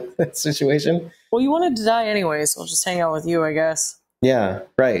 that situation. Well, you wanted to die anyway, so I'll just hang out with you, I guess. Yeah,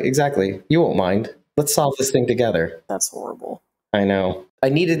 right, exactly. You won't mind. Let's solve this thing together. That's horrible. I know. I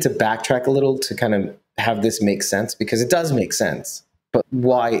needed to backtrack a little to kind of have this make sense, because it does make sense. But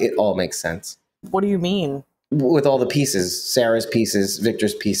why it all makes sense? What do you mean? With all the pieces, Sarah's pieces,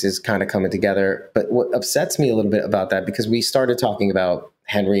 Victor's pieces kind of coming together. But what upsets me a little bit about that, because we started talking about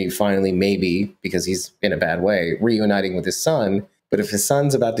Henry finally, maybe, because he's in a bad way, reuniting with his son. But if his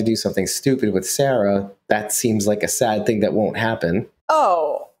son's about to do something stupid with Sarah, that seems like a sad thing that won't happen.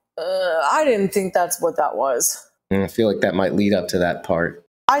 Oh, I didn't think that's what that was. And I feel like that might lead up to that part.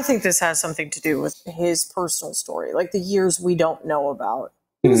 I think this has something to do with his personal story, like the years we don't know about.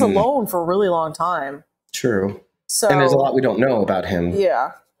 He was alone for a really long time. True. So, and there's a lot we don't know about him.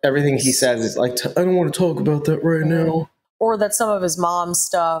 Yeah. Everything he says is like, I don't want to talk about that right now. Or that's some of his mom's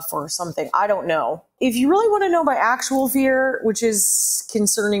stuff or something. I don't know. If you really want to know my actual fear, which is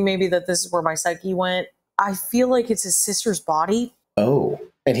concerning maybe that this is where my psyche went, I feel like it's his sister's body. Oh.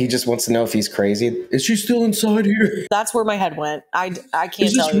 And he just wants to know if he's crazy. Is she still inside here? That's where my head went. I can't tell you.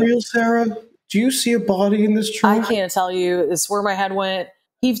 Is this real, Sarah? Do you see a body in this trunk? I can't tell you. It's where my head went.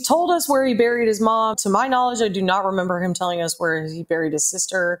 He told us where he buried his mom. To my knowledge, I do not remember him telling us where he buried his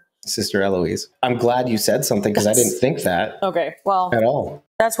sister. Sister Eloise. I'm glad you said something, because I didn't think that. Okay, well, at all.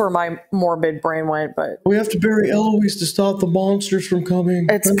 That's where my morbid brain went, but we have to bury Eloise to stop the monsters from coming.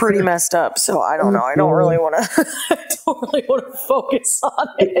 It's pretty messed up, so I don't know. I don't really want to. I don't really want to focus on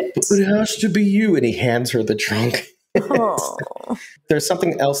it. But it has to be you, and he hands her the trunk. Oh. There's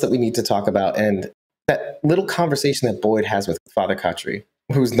something else that we need to talk about, and that little conversation that Boyd has with Father Khatri,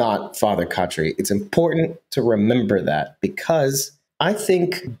 who's not Father Khatri. It's important to remember that, because I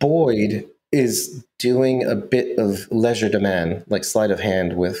think Boyd is doing a bit of legerdemain, like sleight of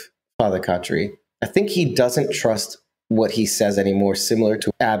hand with Father Khatri. I think he doesn't trust what he says anymore, similar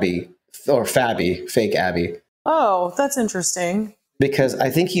to Abby, or Fabby, fake Abby. Oh, that's interesting. Because I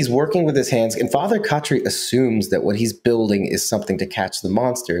think he's working with his hands, and Father Khatri assumes that what he's building is something to catch the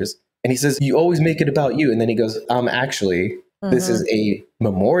monsters. And he says, you always make it about you. And then he goes, actually, this is a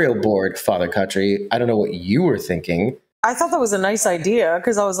memorial board, Father Khatri. I don't know what you were thinking. I thought that was a nice idea,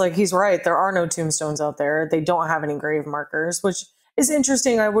 because I was like, he's right. There are no tombstones out there. They don't have any grave markers, which is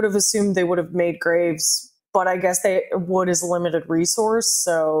interesting. I would have assumed they would have made graves, but I guess wood is a limited resource.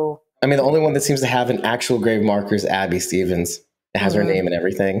 So, I mean, the only one that seems to have an actual grave marker is Abby Stevens. It has her name and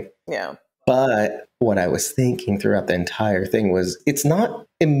everything. Yeah. But what I was thinking throughout the entire thing was it's not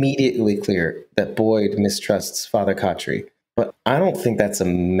immediately clear that Boyd mistrusts Father Khatri, but I don't think that's a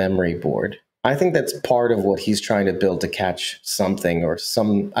memory board. I think that's part of what he's trying to build to catch something or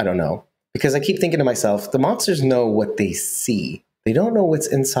some, I don't know. Because I keep thinking to myself, the monsters know what they see. They don't know what's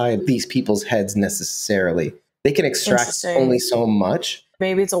inside these people's heads necessarily. They can extract only so much.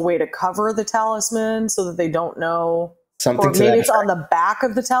 Maybe it's a way to cover the talisman so that they don't know. Something or maybe it's on the back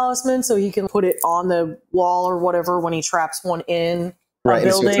of the talisman so he can put it on the wall or whatever when he traps one in a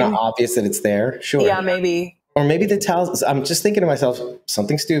building. So it's not obvious that it's there. Sure. Yeah, maybe. Or maybe the talismans, I'm just thinking to myself,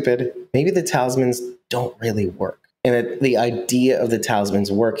 something stupid. Maybe the talismans don't really work. And that the idea of the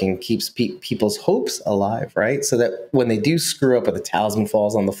talismans working keeps people's hopes alive, right? So that when they do screw up or the talisman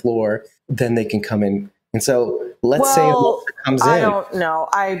falls on the floor, then they can come in. And so let's say a monster comes in. I don't know.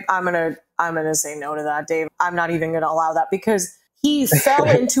 I'm gonna say no to that, Dave. I'm not even gonna allow that because he fell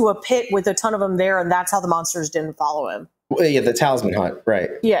into a pit with a ton of them there, and that's how the monsters didn't follow him. Well, yeah, the talisman hunt, right?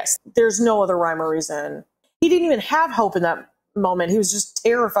 Yes, there's no other rhyme or reason. He didn't even have hope in that moment. He was just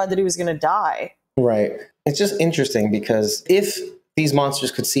terrified that he was gonna die. Right. It's just interesting because if these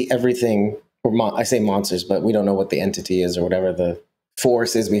monsters could see everything, or I say monsters, but we don't know what the entity is or whatever the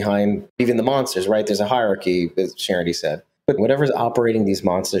force is behind even the monsters, right? There's a hierarchy, as Charity said. But whatever's operating these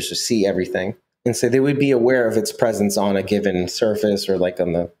monsters to see everything. And so they would be aware of its presence on a given surface or like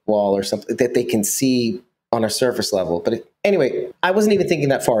on the wall or something that they can see on a surface level. But anyway, I wasn't even thinking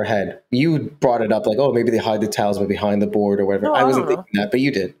that far ahead. You brought it up like, oh, maybe they hide the talisman behind the board or whatever. No, I wasn't thinking that, but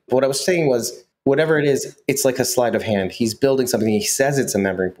you did. What I was saying was, whatever it is, it's like a sleight of hand. He's building something. He says it's a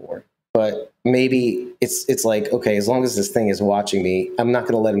memory board, but maybe it's like, okay, as long as this thing is watching me, I'm not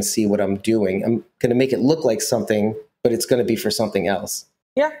going to let him see what I'm doing. I'm going to make it look like something, but it's going to be for something else.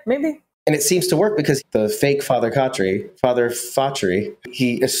 Yeah, maybe. And it seems to work because the fake Father Khatri,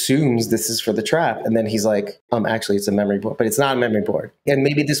 he assumes this is for the trap. And then he's like, actually, it's a memory board, but it's not a memory board. And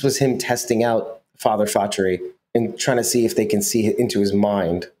maybe this was him testing out Father Khatri and trying to see if they can see into his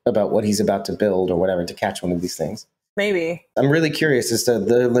mind about what he's about to build or whatever to catch one of these things. Maybe. I'm really curious as to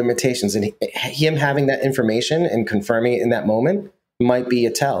the limitations, and him having that information and confirming it in that moment might be a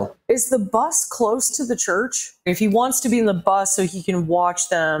tell. Is the bus close to the church? If he wants to be in the bus so he can watch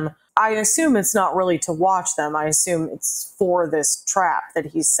them, I assume it's not really to watch them. I assume it's for this trap that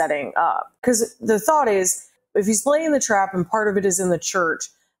he's setting up. Because the thought is, if he's laying the trap and part of it is in the church,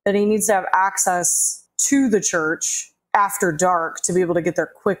 then he needs to have access to the church after dark to be able to get there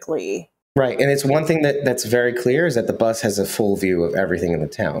quickly. Right. And it's one thing that's very clear is that the bus has a full view of everything in the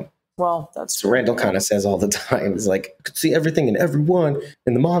town. Well, that's so Randall kind of says all the time. It's like, you could see everything and everyone,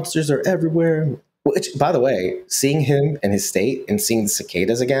 and the monsters are everywhere. Which, by the way, seeing him and his state and seeing the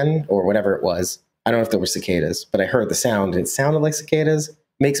cicadas again, or whatever it was, I don't know if there were cicadas, but I heard the sound and it sounded like cicadas,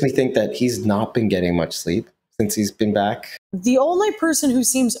 makes me think that he's not been getting much sleep since he's been back. The only person who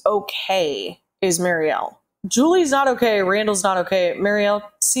seems okay is Marielle. Julie's not okay. Randall's not okay. Marielle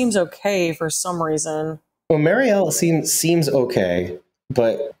seems okay for some reason. Well, Marielle seems okay,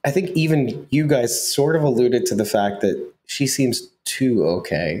 but I think even you guys sort of alluded to the fact that she seems too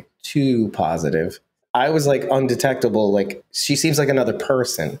okay, too positive. I was like undetectable. Like she seems like another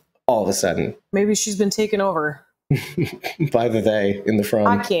person all of a sudden. Maybe she's been taken over. By the they in the front.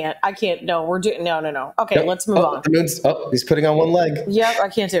 I can't. No, we're doing no. Okay, nope. Let's move on. He's putting on one leg. Yep, I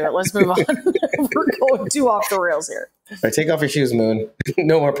can't do it. Let's move on. We're going too off the rails here. All right, take off your shoes, Moon.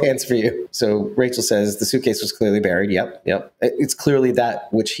 No more pants for you. So Rachel says the suitcase was clearly buried. Yep. It's clearly that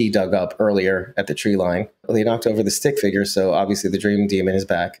which he dug up earlier at the tree line. Well, he knocked over the stick figure, so obviously the dream demon is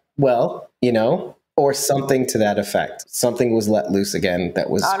back. Well, or something to that effect. Something was let loose again that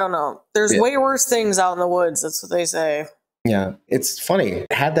was... I don't know. There's way worse things out in the woods. That's what they say. Yeah. It's funny.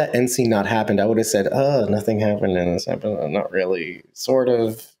 Had that end scene not happened, I would have said, nothing happened in this episode. Not really. Sort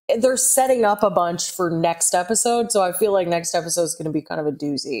of. They're setting up a bunch for next episode, so I feel like next episode is going to be kind of a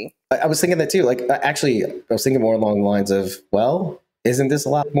doozy. I was thinking that too. Like, actually, I was thinking more along the lines of, well, isn't this a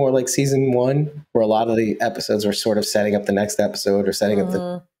lot more like season 1, where a lot of the episodes were sort of setting up the next episode or setting up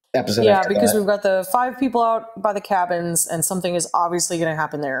the episode. Yeah, because we've got the 5 people out by the cabins and something is obviously going to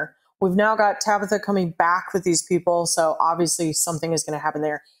happen there. We've now got Tabitha coming back with these people, so obviously something is going to happen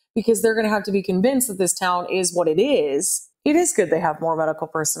there because they're going to have to be convinced that this town is what it is. It is good they have more medical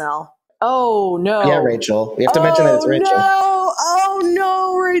personnel. Oh, no. Yeah, Rachel. We have to mention that it's Rachel. No. Oh,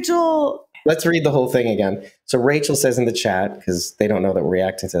 no, Rachel. Let's read the whole thing again. So Rachel says in the chat, because they don't know that we're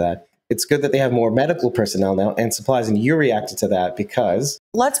reacting to that, it's good that they have more medical personnel now and supplies, and you reacted to that because...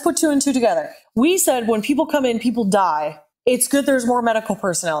 Let's put 2 and 2 together. We said when people come in, people die. It's good there's more medical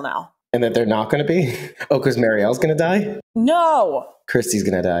personnel now. And that they're not going to be? Oh, because Marielle's going to die? No. Christy's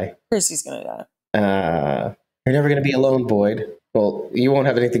going to die. Christy's going to die. You're never going to be alone, Boyd. Well, you won't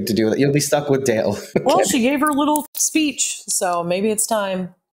have anything to do with it. You'll be stuck with Dale. Well, she gave her little speech, so maybe it's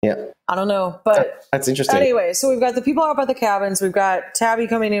time. Yeah. I don't know, but that's interesting. Anyway, so we've got the people out by the cabins. We've got Tabby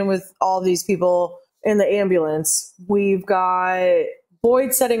coming in with all these people in the ambulance. We've got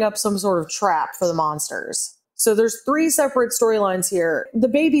Boyd setting up some sort of trap for the monsters. So there's 3 separate storylines here. The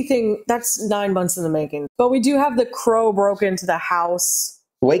baby thing, that's 9 months in the making. But we do have the crow broke into the house.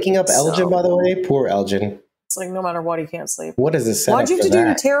 Waking up Elgin, by the way. Poor Elgin. It's like no matter what, he can't sleep. What is this setup? Why'd you have to do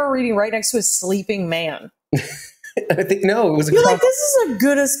your tarot reading right next to a sleeping man? I think, no, it was You're like, this is as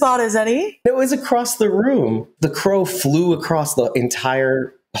good a spot as any. No, it was across the room. The crow flew across the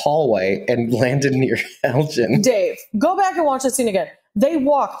entire hallway and landed near Elgin. Dave, go back and watch that scene again. They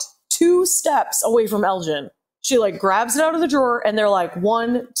walked 2 steps away from Elgin. She like grabs it out of the drawer and they're like,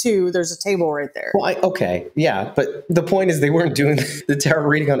 1, 2, there's a table right there. Well, okay, yeah, but the point is they weren't doing the tarot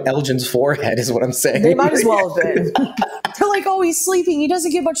reading on Elgin's forehead is what I'm saying. They might as well have been. They're like, oh, he's sleeping. He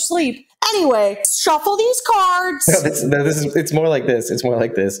doesn't get much sleep. Anyway, shuffle these cards. No, it's more like this. It's more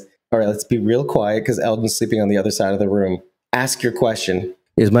like this. All right, let's be real quiet because Elgin's sleeping on the other side of the room. Ask your question.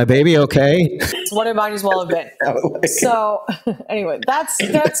 Is my baby okay? It's what it might as well have been. So anyway,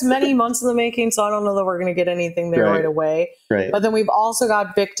 that's many months in the making, so I don't know that we're going to get anything there right away. Right. But then we've also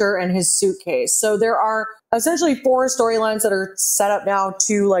got Victor and his suitcase. So there are essentially 4 storylines that are set up now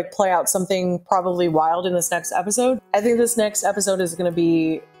to like play out something probably wild in this next episode. I think this next episode is going to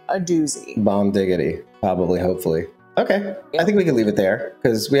be a doozy. Bomb diggity, probably, hopefully. Okay, I think we can leave it there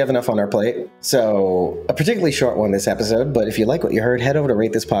because we have enough on our plate. So a particularly short one this episode, but if you like what you heard, head over to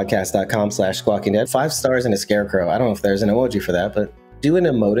ratethispodcast.com/squawkingdead. 5 stars and a scarecrow. I don't know if there's an emoji for that, but do an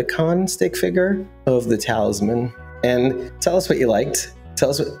emoticon stick figure of the talisman and tell us what you liked. Tell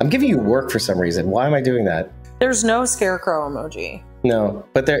us I'm giving you work for some reason. Why am I doing that? There's no scarecrow emoji. No,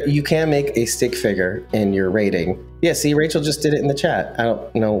 but you can make a stick figure in your rating. Yeah, see, Rachel just did it in the chat. I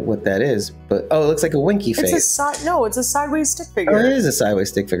don't know what that is, but it looks like a winky face. It's a sideways stick figure. Oh, it is a sideways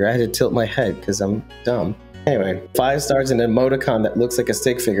stick figure. I had to tilt my head because I'm dumb. Anyway, 5 stars and an emoticon that looks like a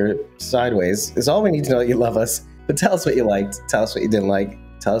stick figure sideways is all we need to know that you love us. But tell us what you liked. Tell us what you didn't like.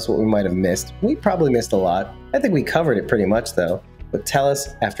 Tell us what we might have missed. We probably missed a lot. I think we covered it pretty much, though. But tell us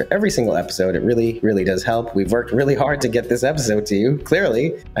after every single episode. It really, really does help. We've worked really hard to get this episode to you,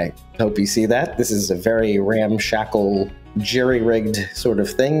 clearly. I hope you see that. This is a very ramshackle, jerry-rigged sort of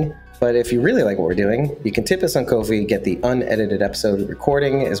thing. But if you really like what we're doing, you can tip us on Ko-fi, get the unedited episode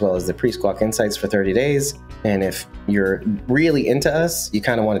recording, as well as the pre-squawk insights for 30 days. And if you're really into us, you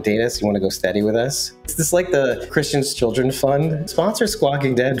kind of want to date us, you want to go steady with us, it's just like the Christian's Children Fund. Sponsor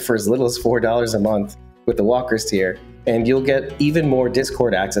Squawking Dead for as little as $4 a month with the Walkers tier. And you'll get even more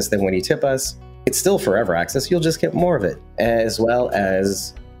Discord access than when you tip us. It's still forever access. You'll just get more of it, as well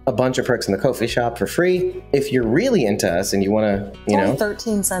as a bunch of perks in the Ko-fi shop for free. If you're really into us and you want to, only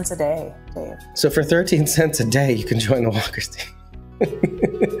 13 cents a day, Dave. So for 13 cents a day, you can join the Walkers team.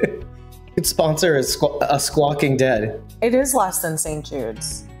 You could sponsor a Squawking Dead. It is less than St.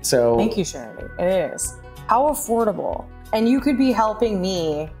 Jude's. So thank you, Charity. It is. How affordable. And you could be helping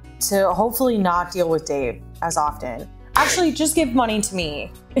me to hopefully not deal with Dave as often. Actually, just give money to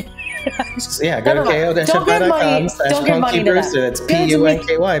me. Yeah, go to ko-fi.com/punkybrewster. That's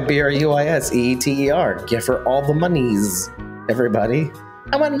PUNKYBRUISEETER. Give her all the monies, everybody.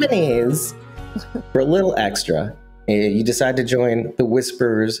 I want monies. For a little extra, you decide to join the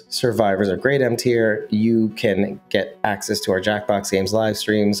Whisperers Survivors, our Great M tier. You can get access to our Jackbox Games live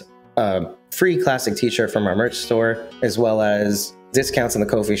streams, free classic t-shirt from our merch store, as well as discounts in the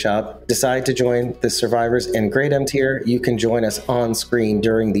Ko-fi shop. Decide to join the Survivors and Great M tier. You can join us on screen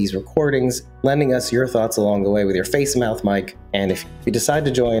during these recordings, lending us your thoughts along the way with your face mouth mic. And if you decide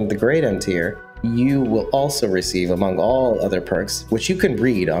to join the Great M tier, you will also receive, among all other perks, which you can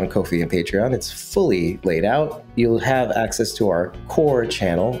read on Ko-fi and Patreon. It's fully laid out. You'll have access to our core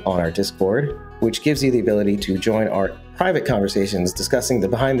channel on our Discord, which gives you the ability to join our private conversations discussing the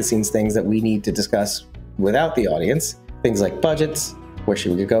behind-the-scenes things that we need to discuss without the audience. Things like budgets, where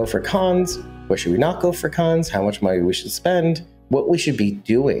should we go for cons, where should we not go for cons, how much money we should spend, what we should be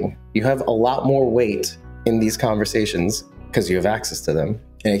doing. You have a lot more weight in these conversations because you have access to them.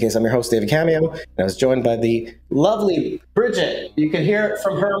 In any case, I'm your host, David Cameo, and I was joined by the lovely Bridget. You can hear it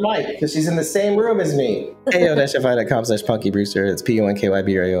from her mic because she's in the same room as me. ko-fi.com/punkybrewster. It's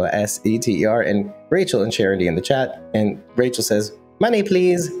PUNKYBRUSETER. And Rachel and Charity in the chat. And Rachel says, money,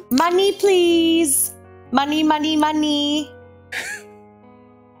 please. Money, please. Money, money, money.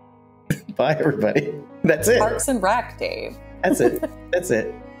 Bye, everybody. That's it. Parks and Rec, Dave. That's it. That's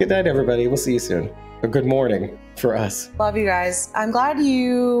it. Good night, everybody. We'll see you soon. Or good morning for us. Love you guys. I'm glad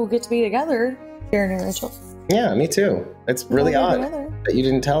you get to be together, Sharon and Rachel. Yeah, me too. It's really Glad odd you're together. that you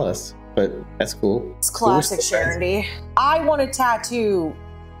didn't tell us, but that's cool. It's classic Sharon D. I want a tattoo.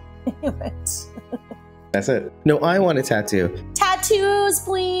 Damn it. That's it. No, I want a tattoo. Tattoos,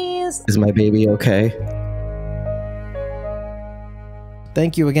 please. Is my baby okay?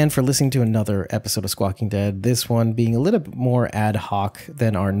 Thank you again for listening to another episode of Squawking Dead, this one being a little bit more ad hoc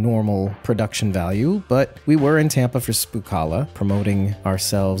than our normal production value, but we were in Tampa for Spookala, promoting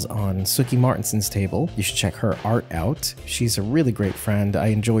ourselves on Suki Martinson's table. You should check her art out. She's a really great friend. I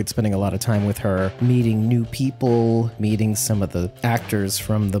enjoyed spending a lot of time with her, meeting new people, meeting some of the actors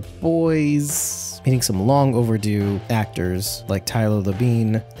from The Boys, meeting some long overdue actors like Tyler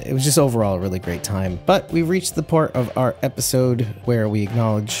Labine. It was just overall a really great time. But we've reached the part of our episode where we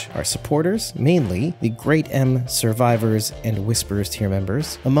acknowledge our supporters, mainly the Great M Survivors and Whisperers tier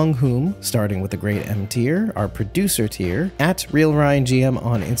members, among whom, starting with the Great M tier, our producer tier, at Real Ryan GM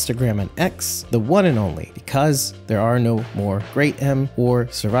on Instagram and X, the one and only, because there are no more Great M or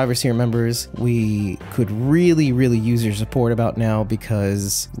Survivors tier members, we could really use your support about now,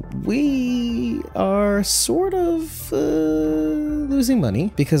 because we are sort of losing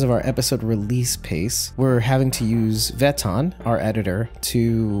money because of our episode release pace. We're having to use Veton, our editor,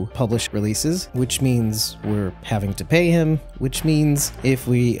 to publish releases, which means we're having to pay him, which means if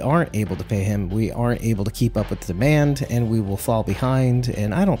we aren't able to pay him, we aren't able to keep up with the demand and we will fall behind,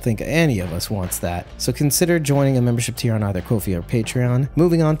 and I don't think any of us wants that. So consider joining a membership tier on either Ko-fi or Patreon.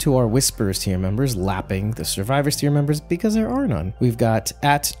 Moving on to our Whisperers tier members, lapping the Survivors tier members because there are none. We've got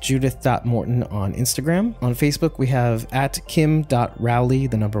at Judith.Morton on Instagram. On Facebook, we have at Kim.Rowley,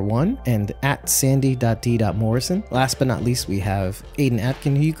 the number 1, and at Sandy.D.Morrison. Last but not least, we have Aiden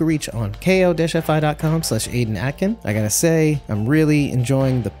Atkin, who you can reach on ko-fi.com/Aiden Atkin. I gotta say, I'm really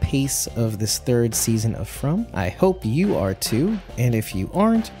enjoying the pace of this third season of From. I hope you are too, and if you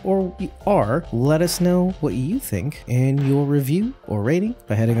aren't, or you are, let us know what you think in your review or rating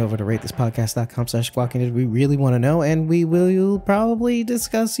by heading over to ratethispodcast.com/squawking. We really want to know, and we will probably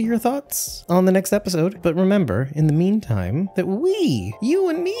discuss your thoughts on the next episode. But remember, in the meantime, that we, you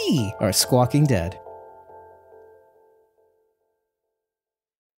and me, are Squawking Dead.